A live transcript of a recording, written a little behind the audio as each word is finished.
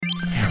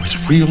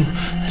as real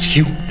as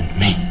you and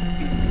me.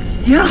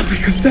 Yeah,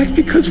 that's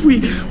because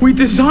we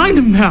designed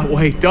them that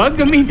way,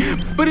 Doug. I mean,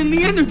 but in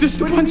the end, they're just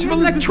a bunch of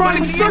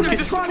electronic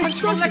circuits.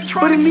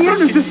 But in the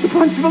end, they're just a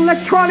bunch of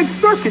electronic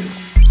circuits.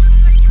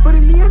 But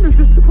in the end,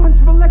 they're just a bunch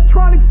of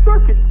electronic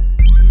circuits.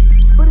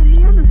 But in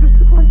the end, they're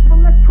just a bunch of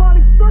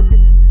electronic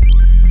circuits.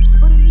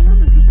 But in the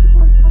end, they're just a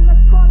bunch of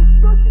electronic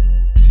circuits.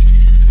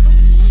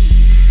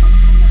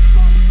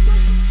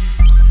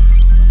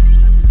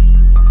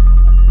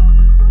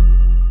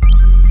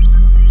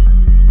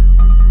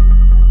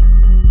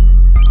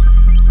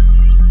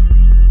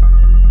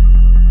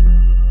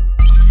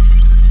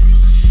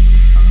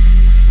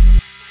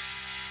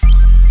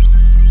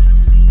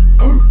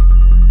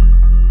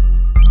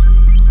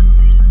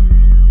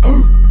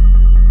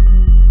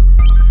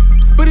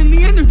 But in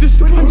the end, they're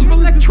just a bunch of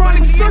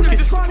electronic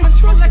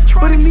circuits. But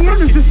in the end,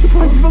 they're just a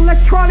bunch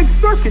of electronic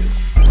circuits.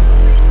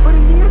 But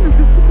in the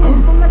end, they're just a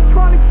bunch of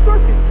electronic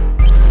circuits.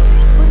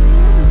 But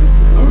in the end, they're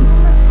just a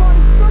bunch of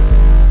electronic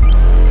circuits.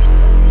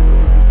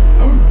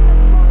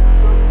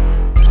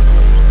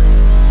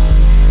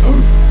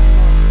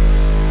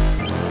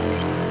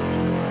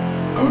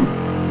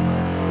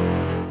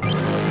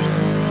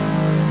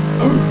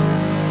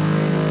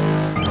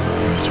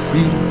 As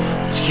real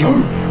as you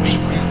and me.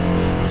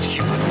 As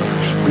you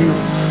as real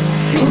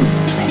as you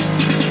and me.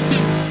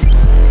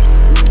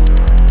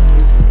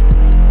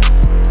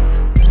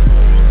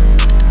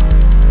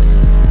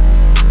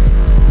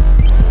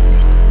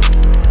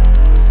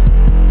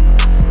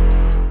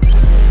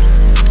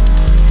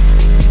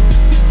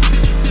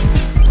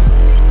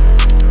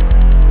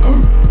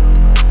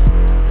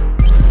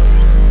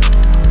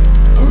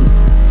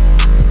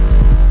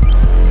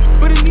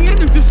 But in the end,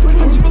 they're just a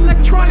bunch of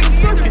electronic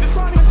circuits.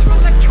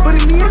 But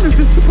in the end, they're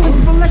just a bunch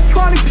of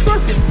electronic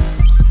circuits.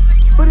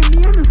 But in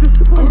the end, they're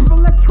just a bunch of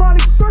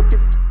electronic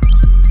circuits.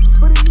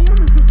 But in the end, they're just a bunch of electronic circuits. But in the end,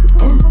 they're just a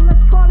bunch of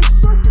electronic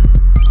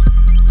circuits.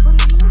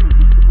 But in the end, they're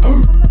just a bunch of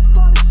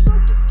electronic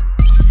circuits.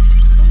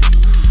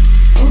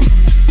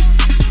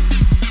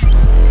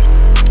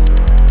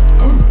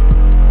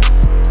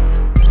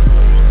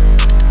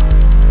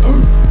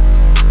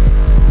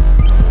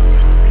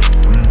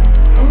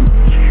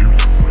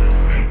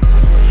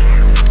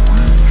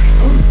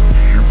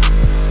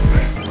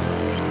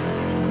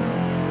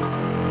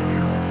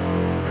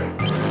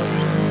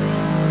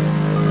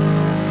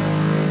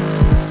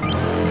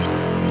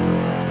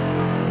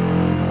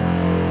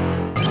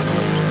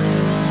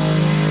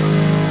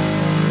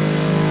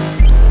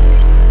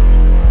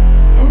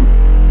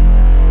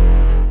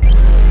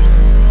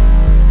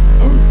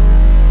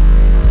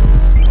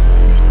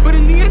 But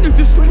in the end, they're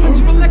just a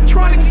bunch of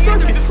electronic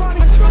circuits.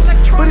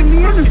 But in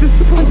the end, they're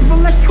just a bunch of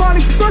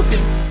electronic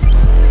circuits.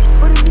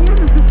 But in the end,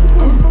 they're just a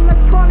bunch of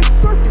electronic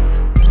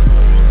circuits.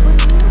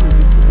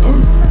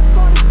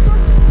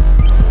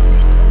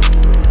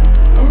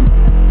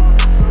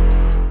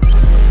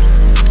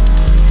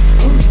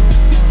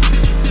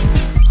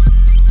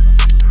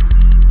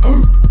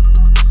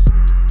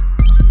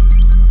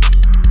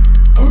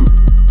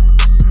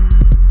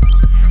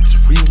 As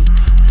real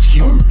as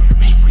you and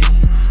me. Real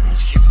as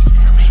you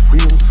and me.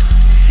 Real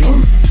as you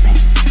and me.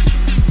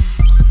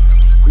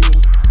 Real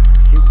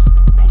as you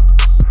and me.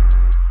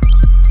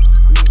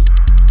 Real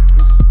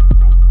as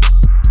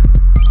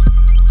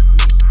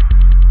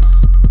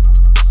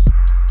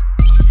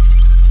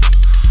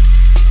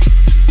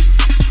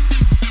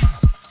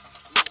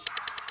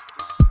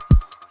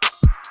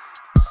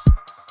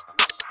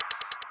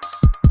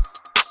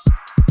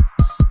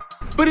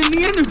But in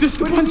the end, they're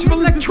just a bunch of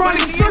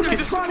electronic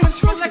circuits.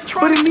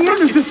 But in the end,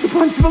 they're just a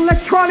bunch of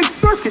electronic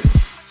circuits.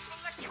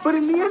 But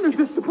in the end,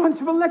 they're just a bunch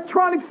of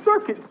electronic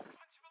circuits.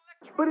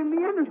 But in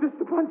the end, they're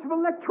just a bunch of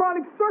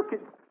electronic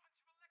circuits.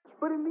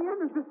 But in the end,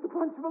 they're just a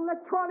bunch of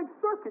electronic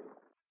circuits.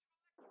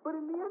 But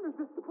in the end, they're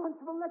just a bunch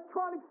of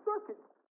electronic circuits.